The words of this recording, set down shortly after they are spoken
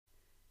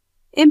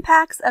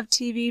Impacts of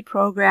TV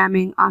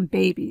programming on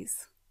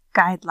babies.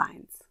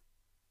 Guidelines.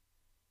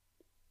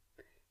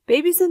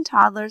 Babies and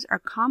toddlers are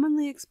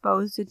commonly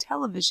exposed to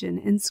television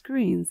and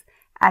screens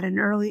at an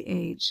early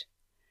age.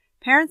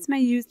 Parents may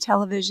use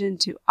television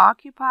to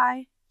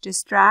occupy,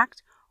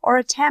 distract, or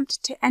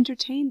attempt to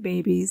entertain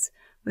babies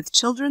with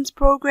children's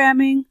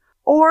programming,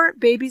 or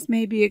babies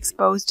may be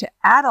exposed to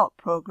adult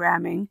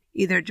programming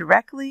either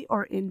directly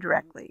or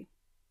indirectly.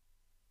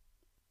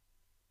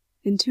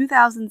 In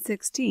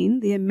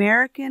 2016, the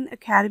American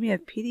Academy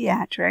of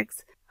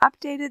Pediatrics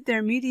updated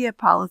their media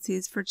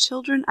policies for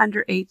children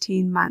under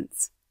 18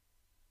 months.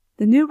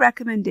 The new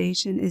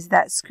recommendation is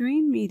that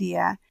screen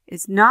media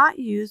is not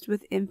used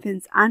with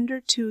infants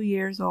under 2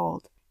 years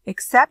old,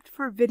 except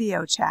for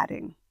video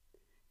chatting.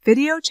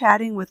 Video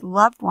chatting with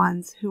loved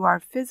ones who are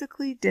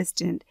physically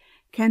distant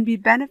can be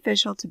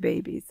beneficial to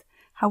babies.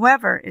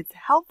 However, it's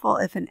helpful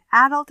if an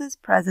adult is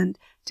present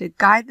to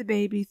guide the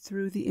baby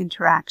through the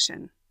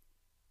interaction.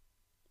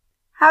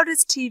 How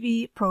does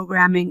TV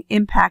programming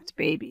impact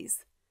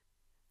babies?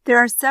 There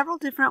are several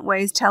different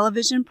ways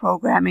television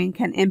programming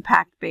can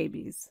impact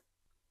babies.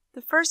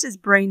 The first is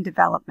brain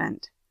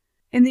development.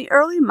 In the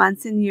early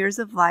months and years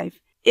of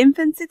life,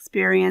 infants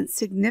experience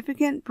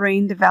significant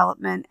brain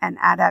development and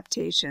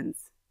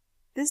adaptations.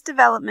 This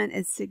development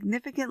is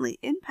significantly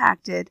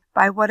impacted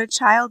by what a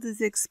child is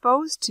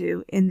exposed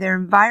to in their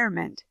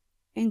environment,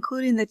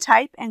 including the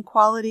type and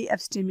quality of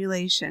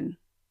stimulation.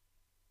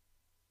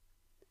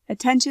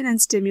 Attention and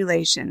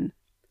stimulation.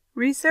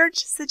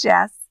 Research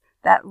suggests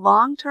that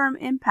long-term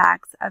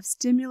impacts of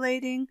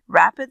stimulating,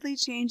 rapidly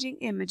changing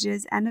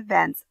images and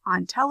events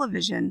on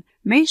television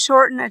may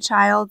shorten a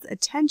child's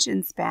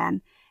attention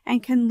span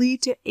and can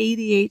lead to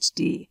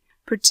ADHD,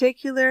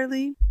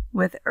 particularly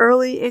with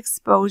early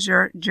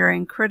exposure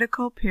during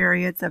critical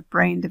periods of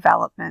brain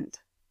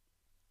development.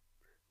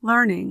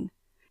 Learning.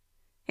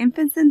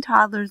 Infants and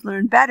toddlers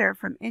learn better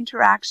from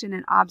interaction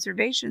and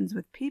observations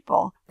with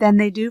people than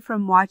they do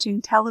from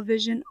watching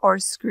television or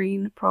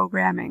screen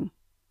programming.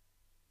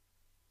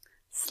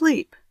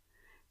 Sleep.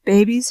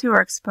 Babies who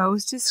are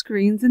exposed to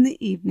screens in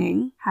the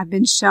evening have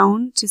been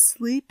shown to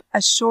sleep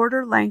a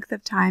shorter length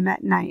of time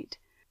at night.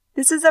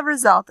 This is a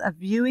result of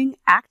viewing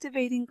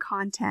activating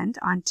content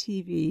on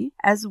TV,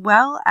 as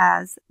well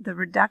as the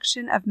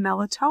reduction of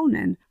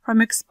melatonin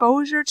from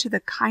exposure to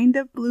the kind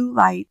of blue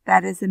light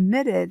that is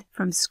emitted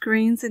from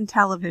screens and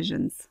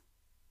televisions.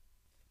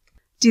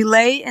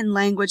 Delay in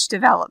language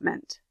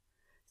development.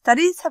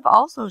 Studies have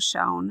also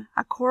shown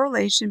a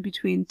correlation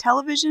between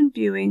television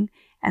viewing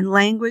and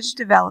language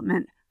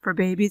development for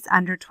babies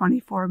under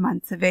 24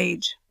 months of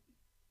age.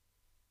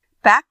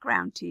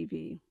 Background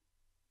TV.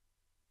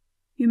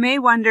 You may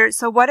wonder,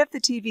 so what if the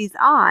TV's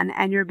on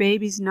and your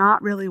baby's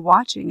not really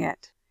watching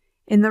it?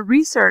 In the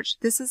research,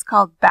 this is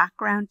called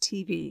background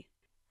TV,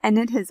 and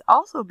it has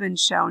also been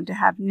shown to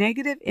have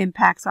negative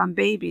impacts on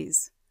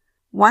babies.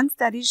 One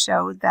study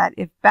showed that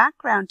if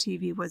background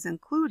TV was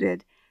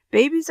included,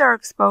 babies are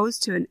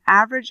exposed to an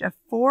average of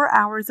 4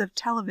 hours of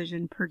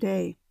television per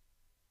day.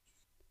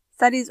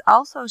 Studies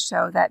also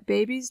show that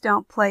babies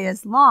don't play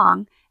as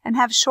long and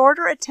have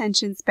shorter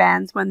attention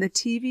spans when the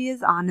TV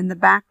is on in the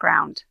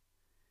background.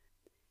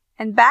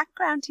 And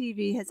background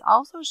TV has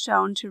also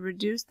shown to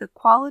reduce the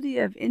quality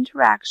of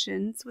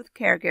interactions with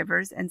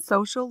caregivers and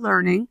social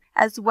learning,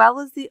 as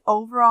well as the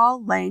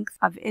overall length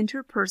of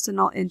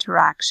interpersonal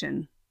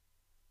interaction.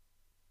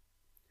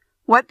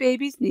 What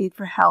babies need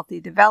for healthy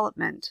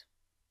development.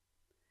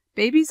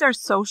 Babies are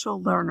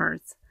social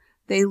learners.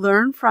 They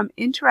learn from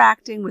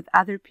interacting with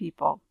other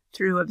people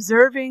through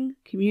observing,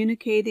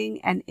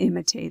 communicating, and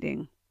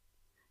imitating.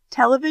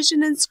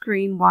 Television and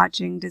screen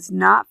watching does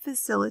not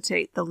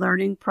facilitate the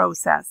learning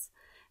process,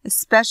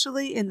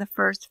 especially in the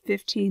first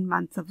 15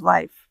 months of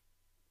life.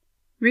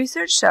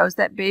 Research shows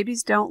that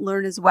babies don't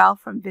learn as well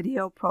from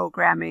video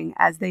programming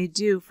as they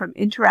do from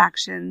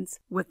interactions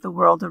with the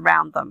world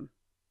around them.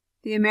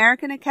 The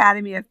American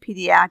Academy of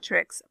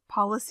Pediatrics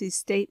policy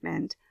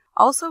statement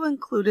also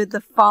included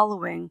the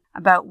following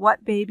about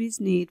what babies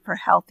need for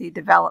healthy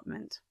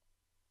development.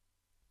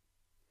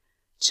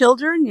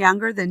 Children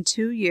younger than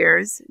 2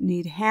 years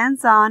need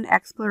hands-on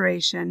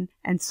exploration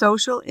and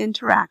social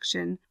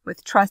interaction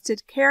with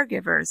trusted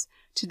caregivers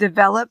to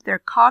develop their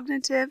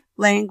cognitive,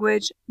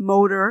 language,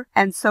 motor,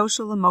 and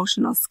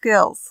social-emotional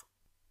skills.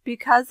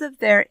 Because of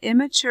their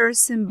immature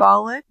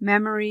symbolic,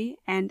 memory,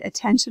 and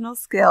attentional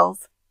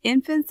skills,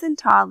 infants and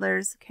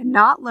toddlers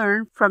cannot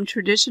learn from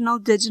traditional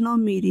digital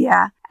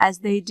media as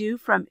they do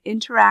from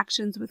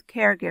interactions with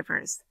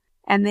caregivers,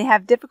 and they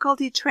have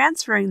difficulty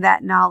transferring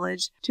that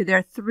knowledge to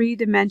their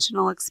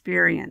three-dimensional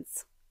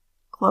experience."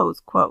 Close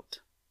quote.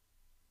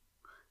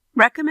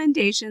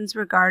 Recommendations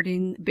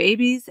regarding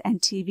babies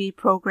and TV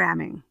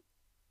programming.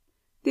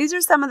 These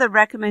are some of the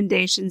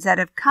recommendations that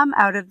have come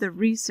out of the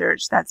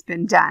research that's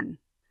been done.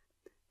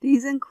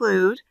 These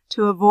include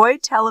to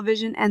avoid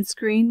television and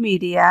screen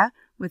media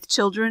with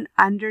children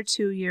under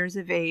 2 years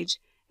of age,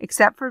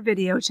 except for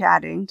video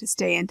chatting to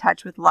stay in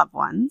touch with loved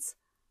ones,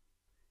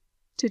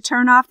 to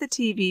turn off the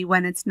TV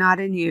when it's not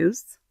in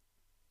use,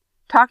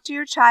 Talk to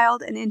your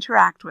child and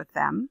interact with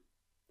them.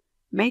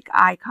 Make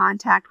eye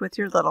contact with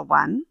your little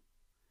one.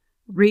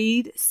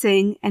 Read,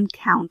 sing, and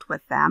count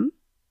with them.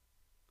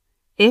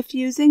 If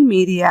using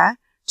media,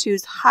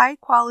 choose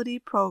high-quality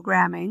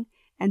programming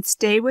and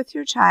stay with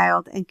your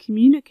child and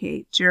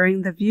communicate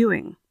during the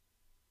viewing.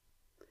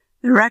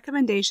 The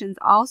recommendations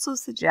also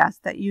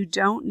suggest that you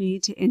don't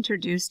need to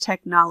introduce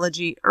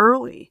technology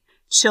early.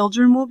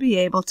 Children will be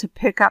able to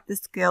pick up the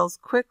skills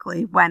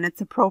quickly when it's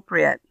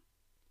appropriate.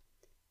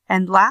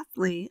 And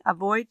lastly,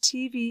 avoid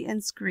TV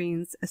and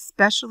screens,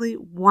 especially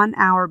 1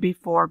 hour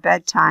before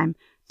bedtime,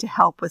 to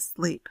help with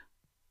sleep.